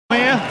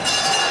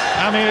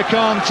Amir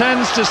Khan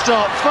tends to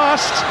start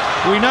fast,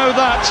 we know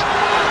that.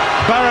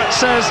 Barrett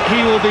says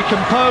he will be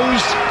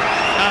composed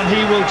and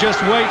he will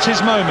just wait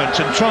his moment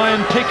and try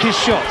and pick his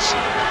shots.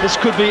 This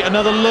could be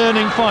another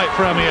learning fight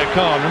for Amir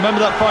Khan. Remember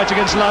that fight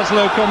against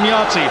Laszlo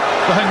Komjati,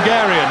 the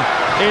Hungarian,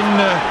 in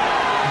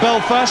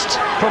Belfast?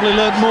 Probably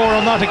learned more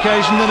on that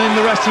occasion than in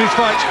the rest of his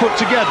fights put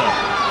together.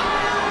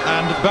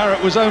 And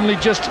Barrett was only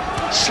just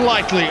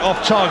slightly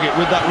off target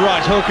with that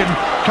right hook, and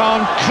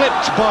Khan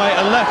clipped by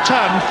a left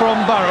hand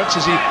from Barrett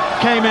as he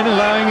came in,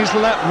 allowing his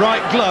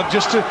right glove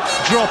just to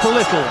drop a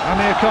little.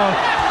 Amir Khan,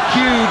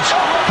 huge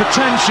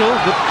potential,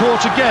 but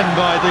caught again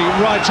by the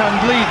right hand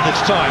lead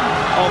this time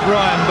of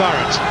Ryan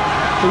Barrett,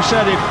 who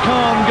said if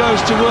Khan goes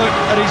to work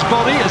at his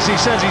body, as he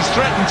says he's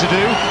threatened to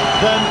do,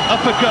 then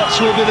uppercuts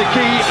will be the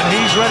key and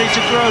he's ready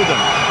to throw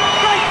them.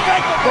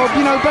 Well,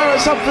 you know,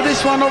 Barrett's up for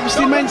this one,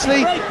 obviously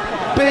mentally.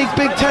 Big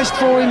test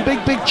for him,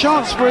 big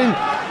chance for him.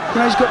 You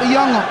know, he's got the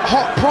young,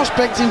 hot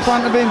prospects in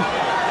front of him.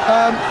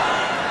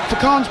 For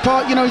Khan's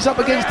part, you know, he's up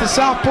against the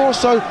southpaw,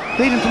 so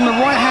leading from the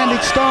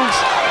right-handed stance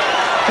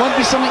won't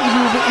be something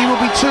he will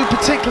be too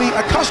particularly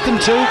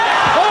accustomed to.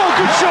 Oh,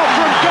 good shot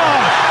from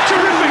Khan!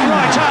 Terrific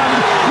right hand,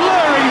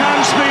 luring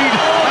hand speed,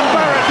 and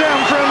Barrett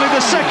down for only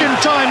the second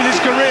time in his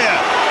career.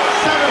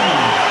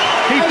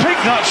 He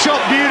picked that shot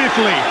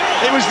beautifully.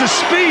 It was the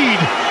speed,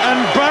 and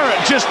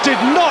Barrett just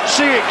did not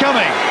see it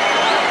coming.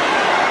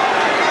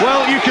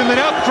 Well, you can be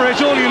up for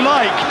it all you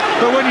like,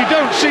 but when you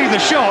don't see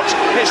the shot,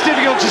 it's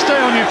difficult to stay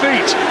on your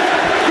feet.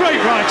 Great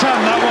right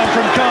hand, that one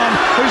from Khan,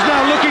 who's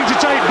now looking to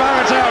take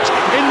Barrett out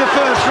in the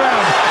first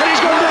round. And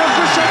he's gone down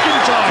for a second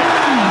time.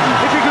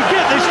 If he could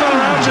get this fella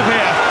out of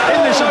here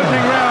in this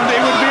opening round, it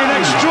would be an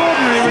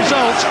extraordinary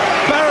result.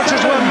 Barrett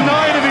has won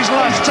 9 of his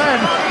last 10.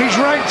 He's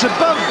ranked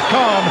above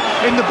Khan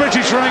in the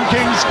British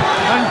rankings,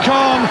 and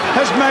Khan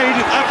has made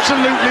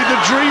absolutely the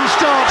dream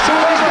start. So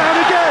he's down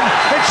again.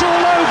 It's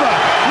all over.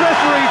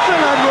 Referee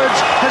Phil Edwards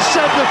has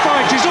said the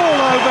fight is all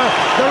over.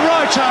 The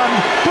right hand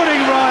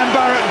putting Ryan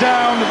Barrett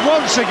down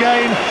once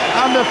again,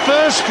 and the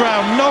first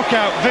round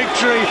knockout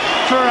victory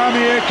for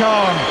Amir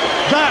Khan.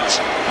 That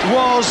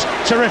was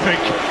terrific.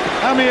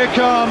 Amir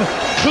Khan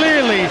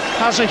clearly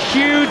has a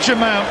huge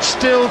amount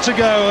still to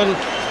go.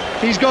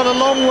 He's got a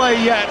long way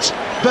yet,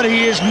 but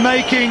he is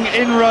making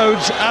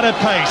inroads at a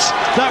pace.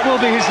 That will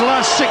be his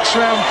last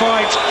 6-round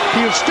fight.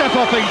 He'll step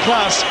up in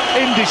class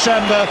in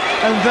December,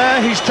 and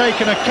there he's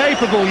taken a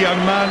capable young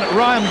man,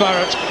 Ryan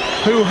Barrett,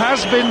 who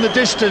has been the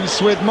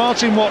distance with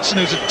Martin Watson,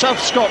 who's a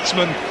tough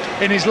Scotsman,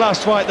 in his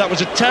last fight. That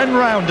was a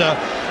 10-rounder.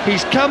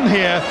 He's come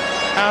here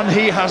and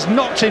he has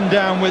knocked him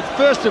down with,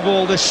 first of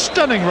all, this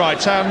stunning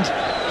right hand.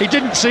 He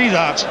didn't see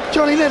that.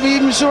 Johnny never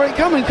even saw it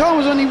coming. Khan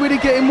was only really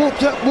getting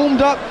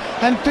warmed up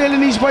and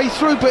feeling his way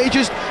through, but he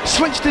just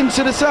switched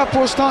into the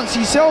southpaw stance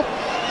himself,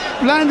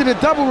 landed a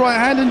double right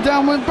hand, and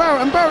down went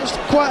Barrett. And Barrett's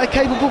quite a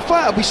capable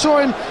fighter. We saw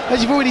him,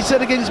 as you've already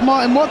said, against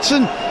Martin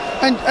Watson,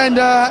 and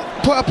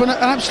put up an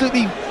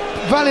absolutely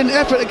valiant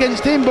effort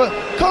against him, but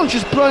Khan's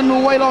just blown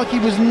him away like he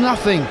was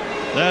nothing.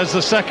 There's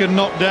the second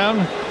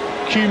knockdown.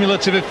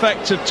 Cumulative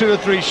effect of 2 or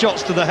 3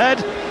 shots to the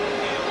head.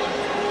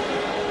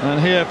 And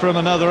here from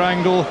another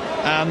angle,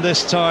 and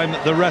this time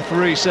the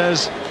referee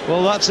says,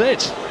 well, that's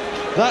it.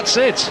 That's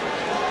it.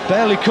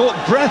 Barely caught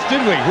breath,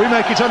 did we? We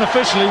make it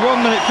unofficially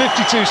 1 minute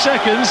 52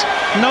 seconds.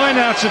 9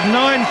 out of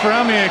 9 for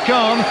Amir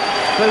Khan.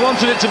 They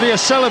wanted it to be a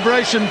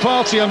celebration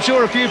party. I'm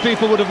sure a few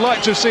people would have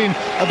liked to have seen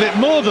a bit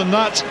more than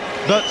that,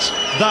 but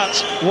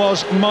that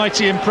was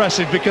mighty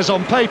impressive, because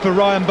on paper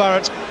Ryan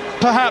Barrett,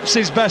 perhaps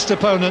his best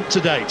opponent to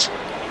date.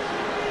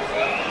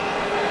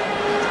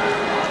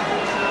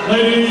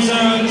 Ladies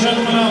and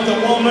gentlemen, after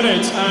 1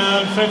 minute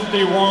and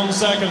 51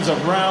 seconds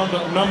of round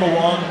number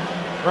 1,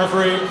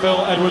 referee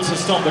Phil Edwards has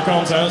stopped the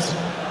contest.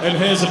 In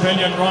his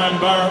opinion, Ryan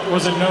Barrett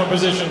was in no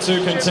position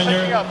to continue.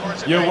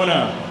 Your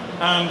winner,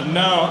 and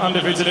now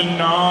undefeated in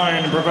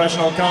 9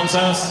 professional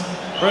contests,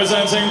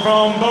 presenting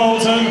from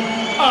Bolton,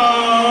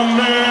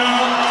 Amir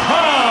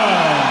Khan.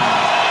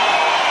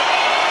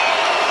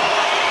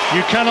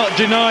 You cannot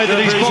deny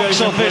that his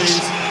box office,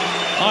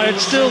 I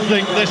still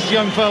think this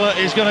young fella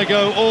is going to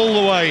go all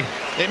the way.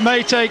 It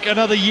may take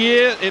another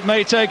year, it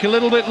may take a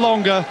little bit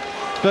longer,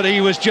 but he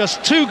was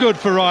just too good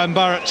for Ryan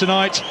Barrett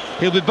tonight.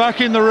 He'll be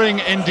back in the ring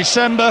in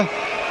December,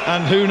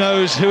 and who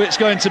knows who it's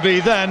going to be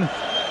then.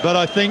 But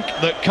I think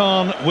that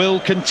Khan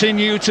will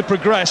continue to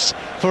progress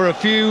for a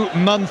few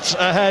months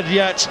ahead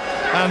yet,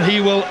 and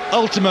he will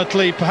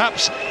ultimately,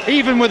 perhaps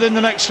even within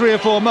the next 3 or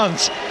 4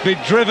 months, be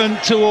driven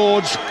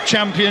towards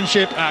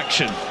championship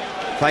action.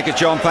 Thank you,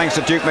 John. Thanks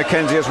to Duke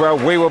McKenzie as well.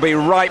 We will be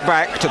right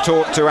back to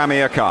talk to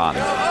Amir Khan.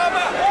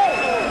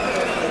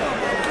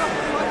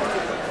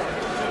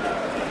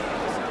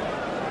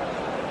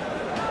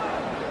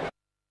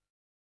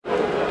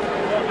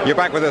 You're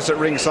back with us at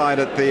ringside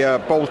at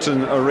the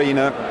Bolton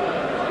Arena.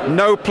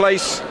 No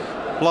place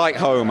like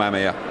home,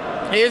 Amir.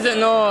 It isn't,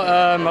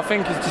 no. I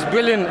think it's just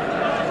brilliant.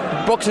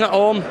 Boxing at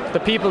home, the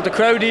people, the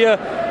crowd here,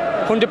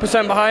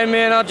 100% behind me,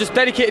 and I've just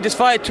dedicated this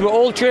fight to an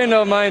old trainer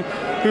of mine,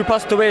 who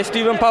passed away,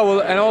 Stephen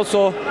Powell, and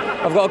also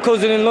I've got a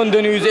cousin in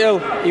London who's ill.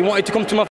 He wanted to come to my